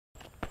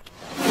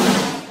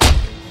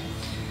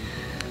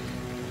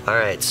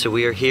Alright, so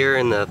we are here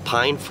in the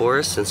pine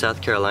forest in South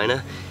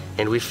Carolina,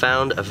 and we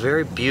found a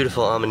very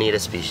beautiful Amanita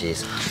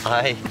species.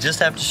 I just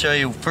have to show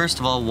you, first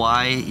of all,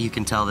 why you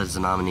can tell that it's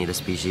an Amanita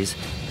species.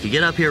 If you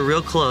get up here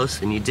real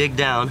close and you dig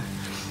down,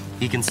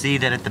 you can see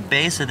that at the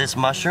base of this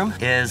mushroom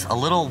is a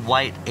little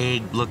white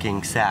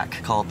egg-looking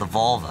sac called the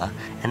vulva,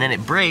 and then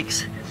it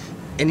breaks,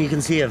 and you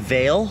can see a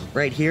veil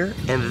right here,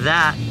 and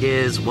that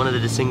is one of the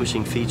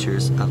distinguishing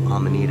features of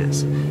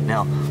Amanitas.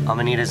 Now,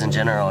 Amanitas in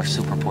general are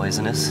super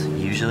poisonous,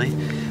 usually.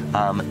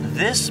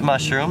 This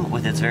mushroom,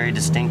 with its very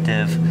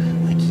distinctive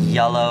like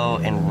yellow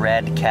and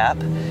red cap,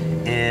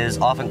 is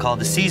often called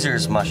the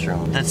Caesar's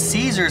mushroom. The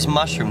Caesar's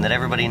mushroom that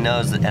everybody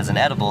knows as an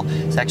edible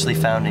is actually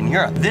found in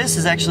Europe. This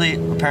is actually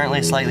apparently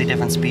a slightly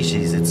different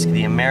species. It's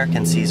the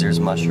American Caesar's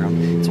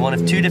mushroom. It's one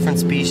of two different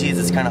species.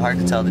 It's kind of hard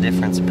to tell the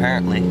difference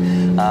apparently.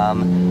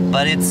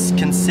 But it's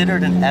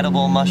considered an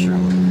edible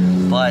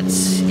mushroom. But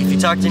if you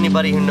talk to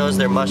anybody who knows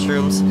their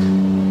mushrooms,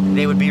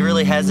 they would be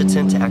really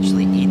hesitant to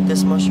actually eat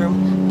this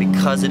mushroom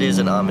because it is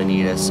an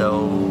Amanita.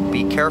 So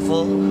be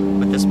careful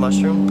with this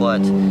mushroom,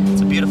 but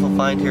it's a beautiful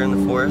find here in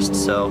the forest,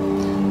 so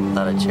I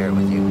thought I'd share it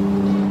with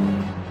you.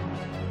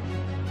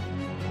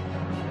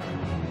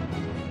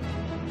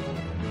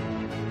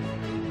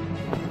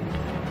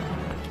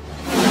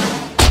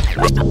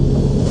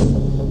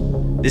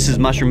 This is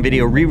Mushroom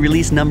Video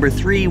re-release number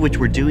 3, which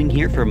we're doing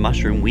here for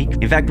Mushroom Week.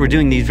 In fact, we're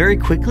doing these very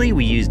quickly.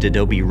 We used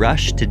Adobe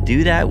Rush to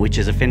do that, which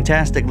is a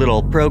fantastic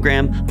little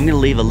program. I'm gonna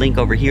leave a link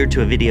over here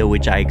to a video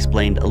which I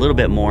explained a little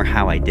bit more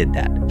how I did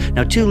that.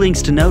 Now, 2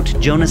 links to note.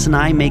 Jonas and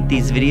I make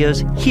these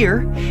videos here,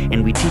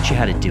 and we teach you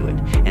how to do it.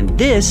 And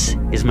this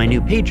is my new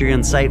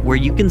Patreon site where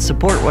you can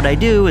support what I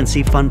do and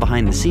see fun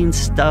behind the scenes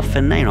stuff,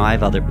 and I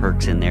have other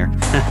perks in there.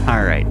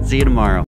 All right, see you tomorrow.